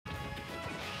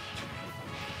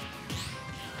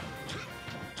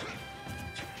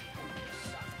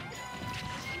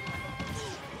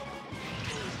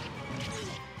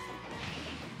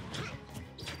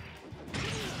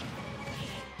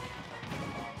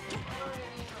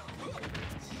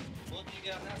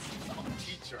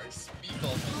I speak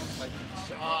all my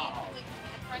job.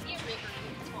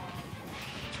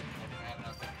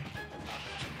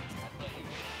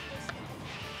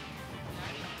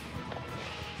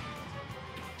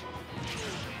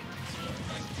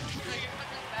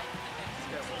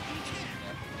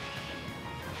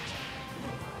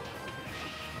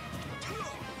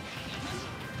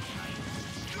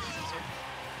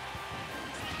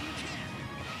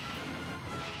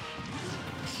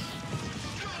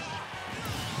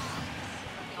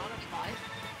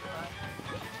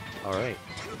 All right.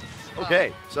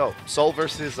 Okay, so Soul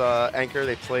versus Anchor,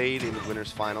 they played in the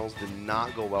winners finals. Did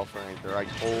not go well for Anchor. I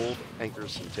told Anchor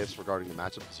some tips regarding the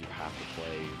matchup because you have to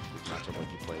play the matchup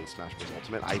like you play Smash Bros.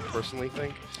 Ultimate. I personally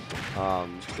think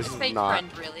this is fake not.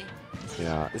 friend, really.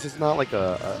 Yeah, this is not like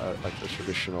a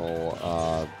traditional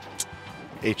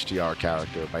HDR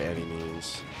character by any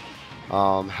means.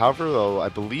 However, though, I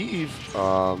believe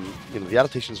the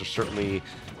adaptations are certainly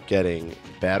getting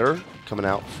better coming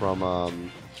out from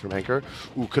Anchor.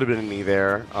 Ooh, could have been an E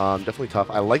there. Definitely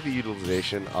tough. I like the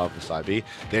utilization of the side B.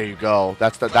 There you go.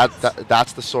 That's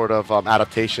the sort of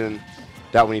adaptation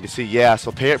that we need to see. Yeah.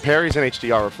 So parries and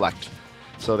HDR reflect.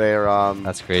 So they're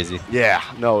That's crazy. Yeah.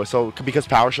 No. So because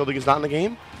power shielding is not in the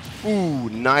game. Ooh,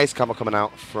 nice combo coming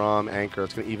out from Anchor.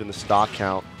 It's gonna even the stock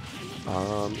count.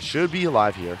 Should be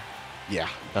alive here. Yeah.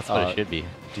 That's what it should be.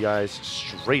 DI's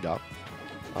straight up.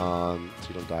 So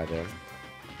you don't die there.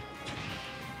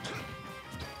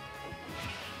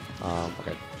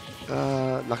 Okay.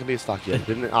 Not going to be a stock yet.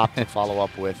 Didn't opt to follow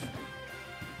up with...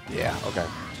 Yeah, okay.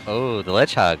 Oh, the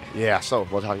ledge hog. Yeah, so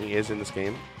ledge hogging is in this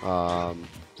game. And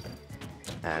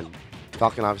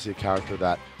Falcon, obviously a character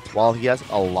that, while he has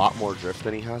a lot more drift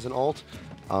than he has in ult,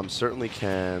 certainly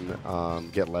can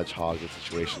get ledge hogged in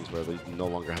situations where they no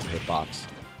longer have a hitbox.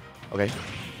 Okay.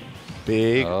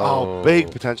 Big,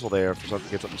 big potential there for something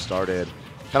to get something started.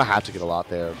 Kind of had to get a lot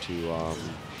there to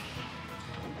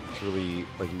really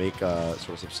make a sort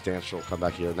of substantial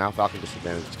comeback here. Now Falcon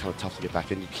disadvantage. It's kind of tough to get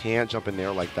back in. You can't jump in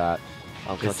there like that.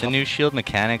 Is the new shield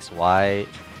mechanics why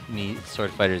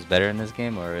Swordfighter is better in this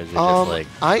game, or is it just like...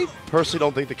 I personally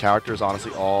don't think the character is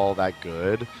honestly all that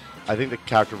good. I think the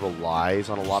character relies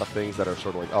on a lot of things that are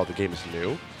sort of like, oh, the game is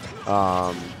new.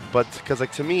 But because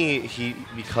to me,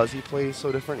 because he plays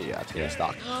so different, yeah, it's gonna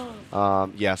stock.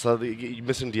 Yeah, so you're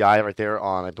missing DI right there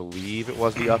on, I believe it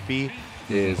was the up B.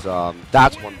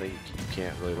 That's one thing you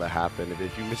can't really let happen.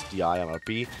 If you miss DI on up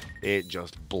B, it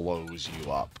just blows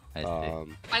you up.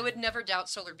 I would never doubt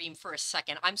SolarBeam for a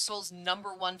second. I'm Soul's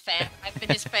 #1 fan. I've been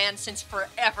his fan since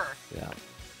forever. Yeah,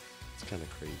 it's kind of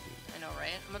crazy. I know,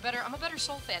 right? I'm a better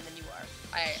Soul fan than you are.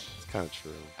 It's kind of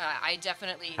true. I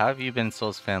definitely. How have you been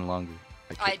Soul's fan longer?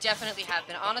 I definitely have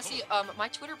been. Honestly, my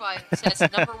Twitter bio says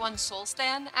 #1 Soul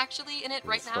stan actually in it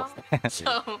right now.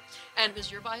 So, and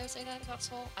does your bio say that about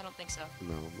Soul? I don't think so.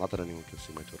 No, not that anyone can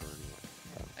see my Twitter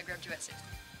anyway. I grabbed you at 60.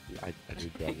 Yeah, I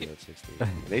did grab you at 60.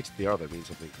 In HDR, that means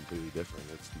something completely different.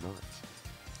 It's nuts.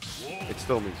 It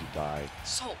still means you die.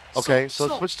 Soul. Okay, so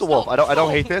let's switch to Wolf. I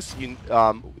don't hate this.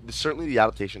 Certainly the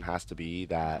adaptation has to be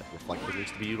that reflecting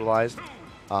needs to be utilized.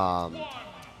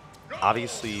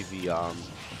 Obviously the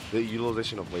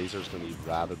utilization of laser is going to be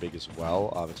rather big as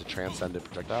well. It's a transcendent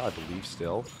projectile, I believe,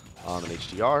 still in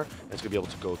HDR, and it's going to be able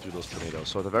to go through those tornadoes.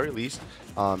 So at the very least,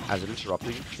 as an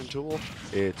interrupting tool,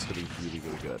 it's going to be really,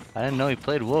 really good. I didn't know he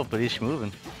played Wolf, but he's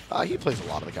moving. He plays a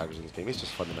lot of the characters in this game. He's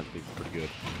just fundamentally pretty good.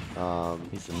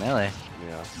 He's a melee.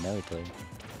 Yeah. Melee player.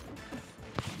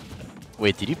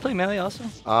 Wait, did you play melee also?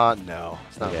 No,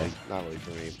 it's not really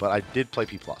for me. But I did play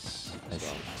P+. So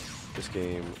this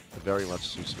game very much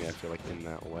suits me, I feel like, in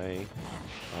that way.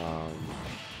 So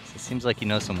it seems like you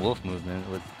know some Wolf movement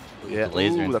with the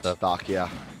laser and that's stuff. stock, yeah.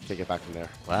 Can't get back from there.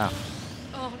 Wow.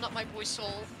 Oh, not my boy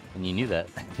Soul. And you knew that.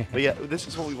 But yeah, this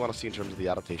is what we want to see in terms of the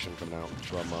adaptation coming out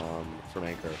from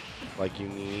Anchor. Like, you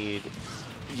need...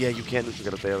 Yeah, you can't just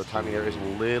get up there. The timing there is a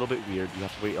little bit weird. You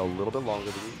have to wait a little bit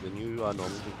longer than you normally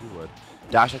think you would.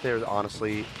 Dash out there is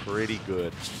honestly pretty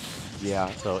good.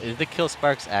 Yeah. So is the kill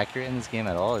sparks accurate in this game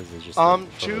at all? Or is it just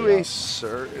to a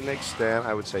certain extent,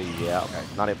 I would say yeah. Okay,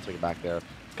 not able to take it back there.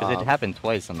 Because it happened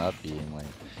twice on the up B and like.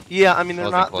 Yeah, I mean they're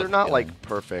not like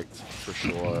perfect for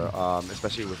sure.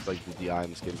 Especially with like the DI in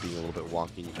this game being a little bit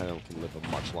wonky, you kind of can live a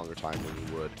much longer time than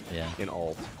you would in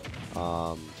ult.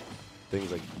 Things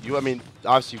like I mean,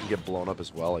 obviously you can get blown up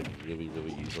as well, like really,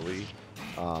 really easily.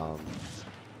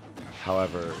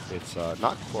 However, it's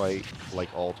not quite like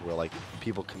ult where like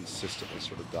people consistently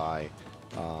sort of die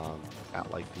at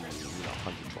like the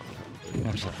 120,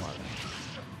 130% mark.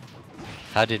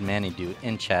 How did Manny do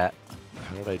in chat?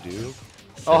 How did I do?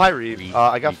 Oh, hi, Reed.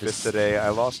 I got Reed fifth today. I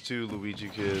lost to Luigi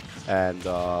Kid and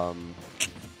Lemon.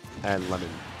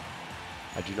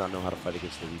 I do not know how to fight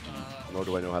against Luigi, nor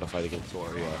do I know how to fight against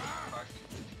Wario.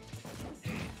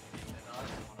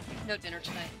 No dinner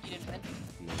tonight. You didn't win.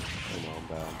 No, I know I'm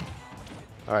bad.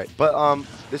 All right, but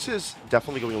this is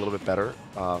definitely going a little bit better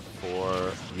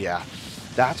yeah.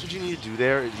 That's what you need to do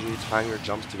there. Is you need to time your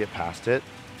jumps to get past it.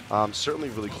 Certainly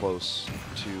really close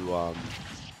to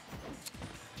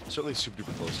certainly super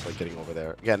duper close to like getting over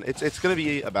there. Again, it's going to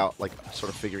be about like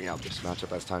sort of figuring out this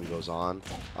matchup as time goes on.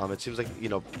 It seems like, you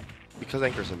know, because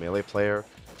Anchor's a melee player,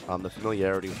 the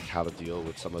familiarity with how to deal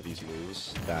with some of these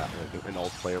moves that like, an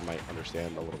old player might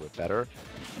understand a little bit better.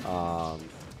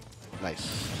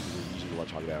 Nice, using the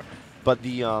ledge hog there. But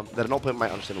the that an old player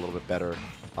might understand a little bit better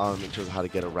in terms of how to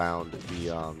get around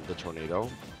the tornado.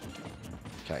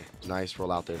 Okay, nice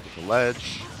roll out there with the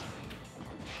ledge.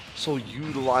 So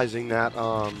utilizing that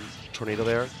tornado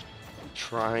there,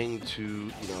 trying to,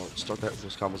 you know, start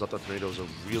those combos up. That tornado is a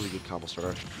really good combo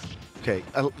starter. Okay,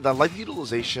 I like the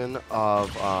utilization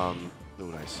of oh,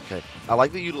 nice. Okay, I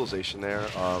like the utilization there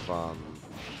of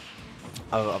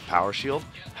power shield,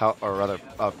 or rather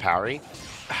of parry.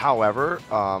 However,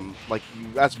 like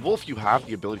as Wolf, you have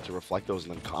the ability to reflect those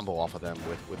and then combo off of them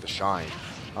with the shine.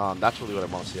 That's really what I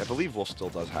want to see. I believe Wolf still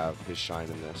does have his shine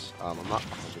in this. I'm not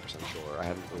 100% sure. I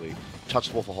haven't really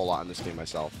touched Wolf a whole lot in this game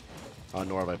myself,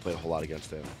 nor have I played a whole lot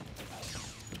against him.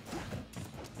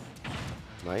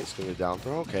 Nice, getting a down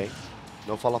throw. Okay,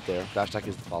 no follow up there. Dash attack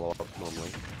is the follow up normally.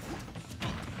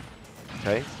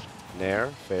 Okay, nair,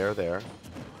 fair there.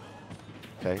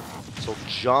 Okay, so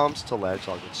jumps to ledge,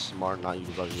 so it's smart not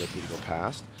utilizing the AP to go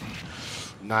past.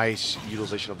 Nice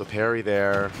utilization of the parry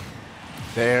there.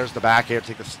 There's the back air to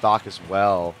take the stock as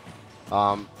well.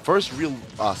 First real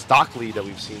stock lead that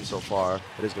we've seen so far.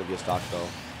 It is going to be a stock though,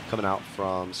 coming out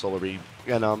from SolarBeam.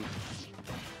 And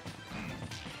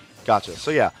gotcha.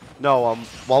 So yeah, no.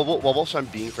 While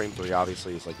Wolfshine being frame 3,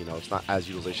 obviously, it's like, you know, it's not as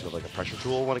utilization of like a pressure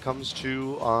tool when it comes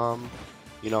to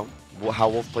you know, how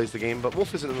Wolf plays the game. But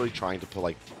Wolf isn't really trying to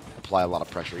like apply a lot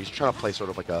of pressure. He's trying to play sort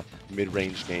of like a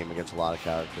mid-range game against a lot of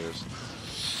characters.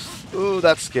 Ooh,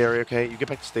 that's scary. Okay, you get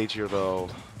back to stage here though.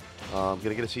 Gonna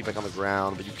get his feet back on the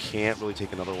ground, but you can't really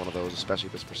take another one of those, especially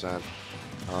at this percent.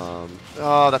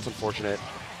 Oh, that's unfortunate.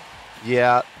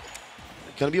 Yeah,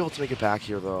 gonna be able to make it back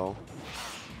here though.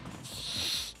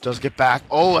 Does get back.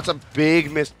 Oh, that's a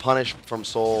big missed punish from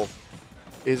Soul.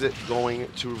 Is it going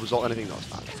to result in anything? No, it's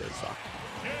not. It's not.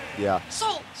 Yeah.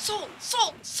 Soul! Soul!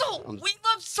 Soul! Soul! We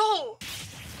love Soul!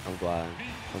 I'm glad.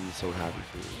 I'm so happy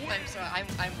for you. I'm sorry.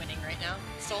 I'm winning right now.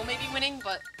 Soul may be winning,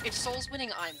 but if Soul's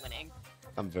winning, I'm winning.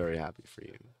 I'm very happy for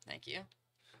you. Thank you.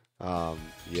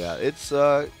 Yeah, it's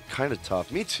kind of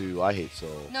tough. Me too. I hate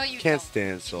Soul. No, you can't don't.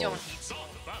 stand Soul. You don't hate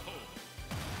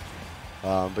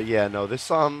Soul. But yeah, no,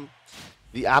 this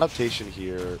the adaptation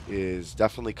here is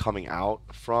definitely coming out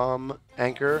from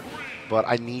Anchor, but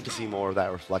I need to see more of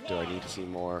that reflector. I need to see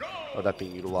more of that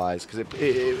being utilized, because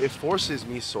it forces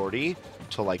me, Swordy,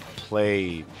 to like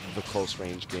play the close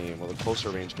range game, or the closer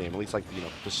range game, at least like, you know,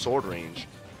 the sword range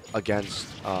against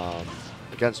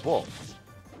Wolf.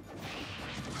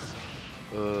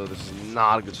 This is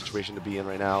not a good situation to be in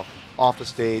right now. Off the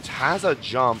stage, has a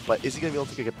jump, but is he going to be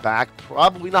able to get back?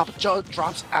 Probably not, but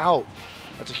drops out.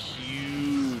 That's a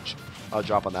huge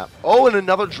drop on that. Oh, and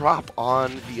another drop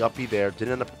on the uppy there.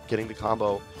 Didn't end up getting the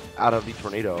combo out of the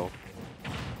tornado.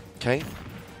 Okay,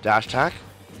 dash attack.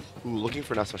 Ooh, looking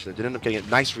for an S smash. Didn't end up getting a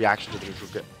nice reaction to the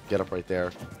neutral get up right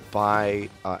there by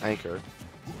Anchor.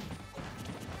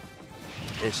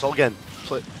 And so again,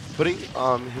 putting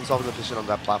himself in the position on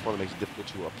that platform that makes it difficult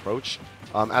to approach.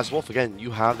 As Wolf, again,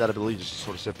 you have that ability to just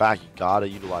sort of sit back. You gotta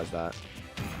utilize that.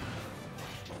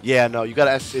 Yeah, no, you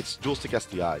gotta. It's dual stick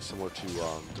SDI, similar to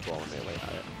Brawl and Melee.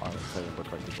 I remember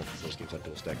correctly, both of those games have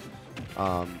dual stick.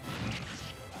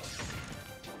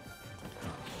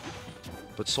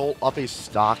 But Soul up a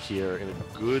stock here in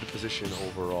a good position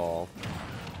overall.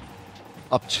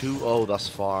 Up 2-0 thus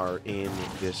far in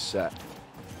this set.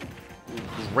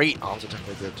 Great onto attack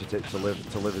right there to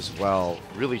live as well.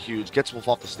 Really huge. Gets Wolf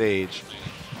off the stage.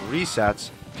 Resets.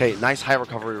 Okay, nice high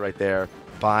recovery right there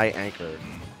by Anchor.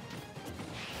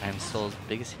 I'm Soul's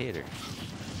biggest hater.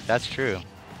 That's true.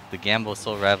 The Gamble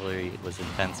Soul rivalry was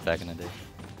intense back in the day.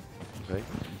 Okay.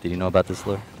 Did you know about this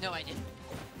lore? No, I didn't.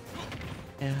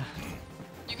 Yeah.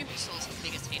 You can be Soul's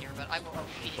biggest hater, but I won't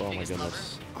be his Oh my biggest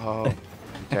goodness. lover.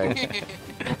 Oh. Okay.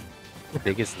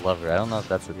 Biggest lover. I don't know if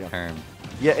that's a term.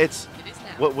 Yeah, it's. It is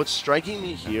now. What's striking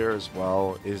me here as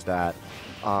well is that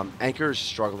Anchor is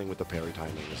struggling with the parry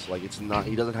timings. Like it's not,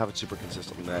 he doesn't have it super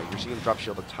consistent in that. You're seeing him drop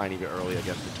shield a tiny bit early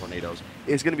against the tornadoes.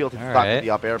 He's going to be able to All block right. with the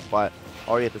up air, but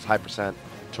already at this high percent,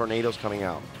 tornadoes coming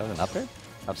out. That was an up air?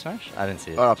 Up smash? I didn't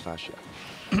see it. Oh, up smash,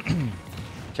 yeah.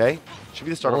 Okay, should be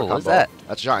the start of a Whoa, combo. what's that?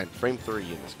 That's giant. Frame 3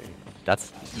 in this game.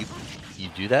 That's you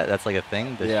do that? That's like a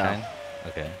thing? The Yeah. shine?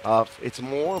 Okay. It's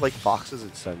more like Fox's,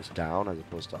 it sends down as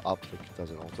opposed to up, like it does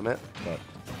an ultimate. But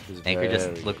it's Anchor very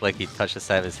just looked like he touched the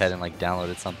side of his head and like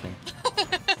downloaded something.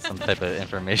 Some type of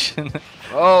information.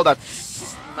 Oh,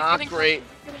 that's not Getting great.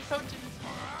 Getting coaching.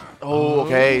 Oh,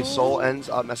 okay. Soul ends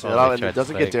up messing Oh, it up, they and tried it to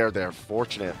doesn't get spike. dared there.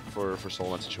 Fortunate for Soul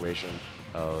in that situation.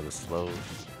 Oh, the slow.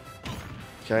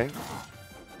 Okay.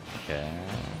 Okay.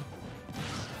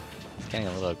 He's getting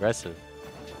a little aggressive.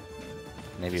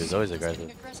 Maybe he was always Getting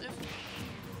aggressive. aggressive.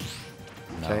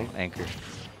 No, Okay. Anchor.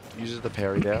 Uses the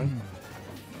parry there.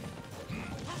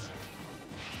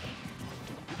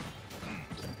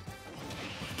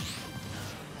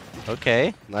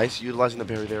 Okay. Nice, utilizing the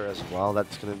parry there as well.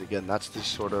 That's gonna again. That's the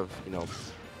sort of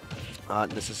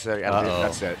necessary. Uh-oh.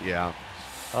 That's it. Yeah.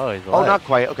 Oh, he's Oh, alive. not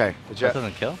quite. Okay. The That jet.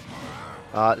 doesn't kill?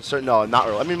 No, not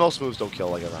really. I mean, most moves don't kill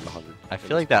like around 100. I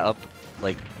feel like that up,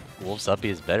 like, Wolf's uppy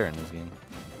is better in this game.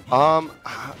 I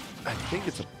think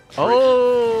it's a.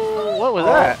 Oh, what was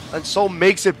that? And Soul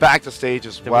makes it back to stage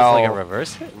as There well. was like a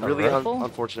reverse hit? A Really reversal?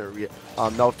 unfortunate.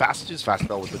 No, fast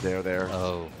spell with the dare there.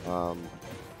 Oh,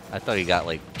 I thought he got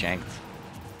like janked.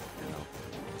 You know,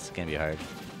 it's gonna be hard.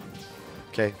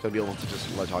 Okay, gonna be able to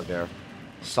just let talk there.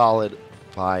 Solid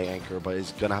by Anchor, but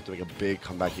he's gonna have to make a big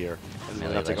comeback here. And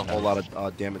Melee gonna take a ledge whole damage. lot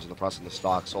of damage in the process in the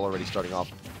stock. Soul already starting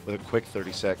off with a quick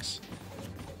 36.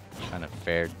 Trying to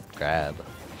fair grab.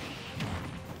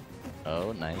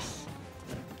 Oh, nice.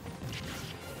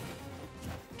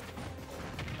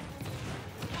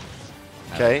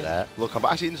 I like Okay, that. little combo.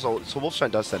 Actually, so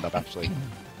Wolfstrand does send up actually.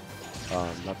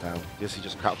 Not down. Yes, he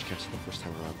just crouch catches the first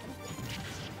time around.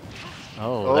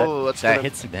 Oh, that's that gonna-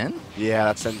 hits him in? Yeah,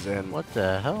 that sends in. What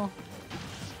the hell?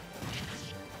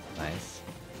 Nice.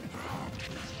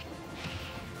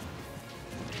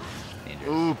 Danger.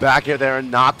 Ooh, back here there,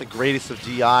 and not the greatest of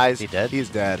DIs. He dead? He's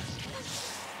dead.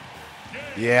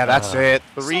 Yeah, that's Uh, it.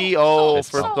 3-0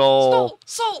 for Soul.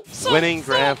 Soul. Winning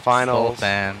grand Soul finals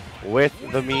fan. with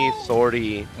the me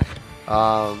Swordy.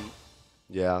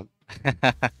 Yeah.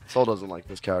 Soul doesn't like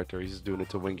this character. He's just doing it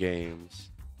to win games.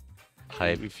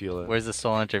 Hype. We feel it. Where's the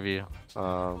Soul interview?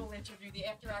 Um, We'll interview the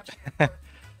after action report.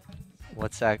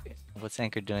 What's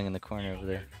Anchor doing in the corner over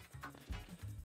there?